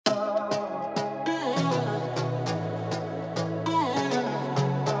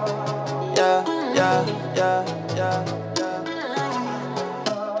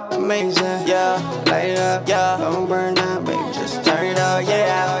amazing. Yeah, Light it up, yeah. don't burn down, baby, just turn it up,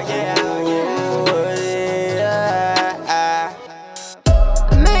 yeah, yeah, yeah.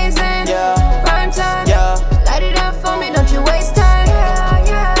 Amazing, Yeah, prime time. yeah. Light it up for me, don't you waste time.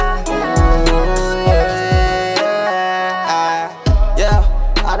 Yeah,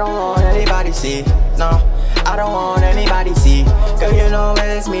 I don't want anybody see. No, I don't want anybody see. Girl, you know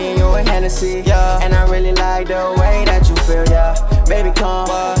it's me and you and Hennessy. Yeah, and I really like the way that you feel. Yeah, baby, come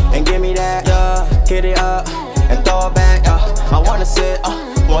and give me that. Yeah, get it up and throw it back. I wanna sit,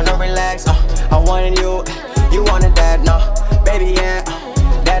 wanna relax. I wanted you, you wanted that. No, baby, yeah,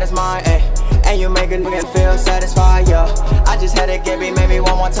 that is mine. Ay. And you make a nigga feel satisfied. Yeah, I just had to give me maybe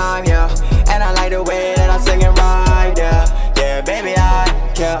one more time. Yeah, and I like the way that I sing it right. Yeah, yeah, baby, I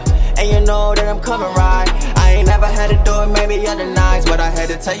care. And you know that I'm coming right. I ain't never had to do it maybe other nights, but I had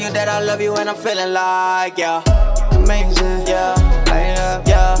to tell you that I love you and I'm feeling like, yeah, amazing. yeah, Light it up,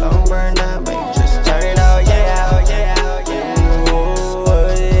 yeah. don't burn down, baby, just turn it up, yeah, yeah, yeah. Ooh,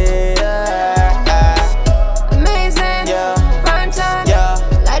 yeah. Amazing, Yeah, prime time. yeah.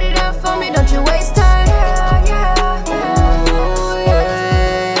 Light it up for me, don't you waste time.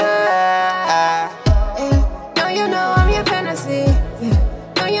 No, you know I'm your fantasy.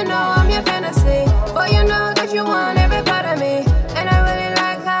 No, you know I'm your fantasy. Boy, you know that you want every part of me. And I really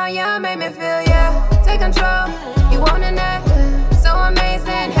like how you make me feel, yeah. Take control, you wanting that. So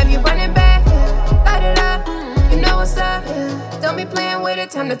amazing, have you running back? Light it up, you know what's up. Don't be playing with it,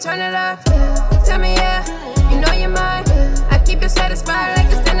 time to turn it up. Tell me, yeah, you know you're mine. I keep you satisfied like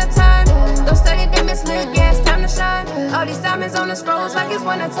it's dinner time. Don't study them, it's lit, yeah, it's time to shine. All these diamonds on this rose like it's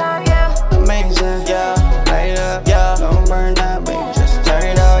winter time, yeah. amazing. Yeah, Light it up, yeah. don't burn down, baby,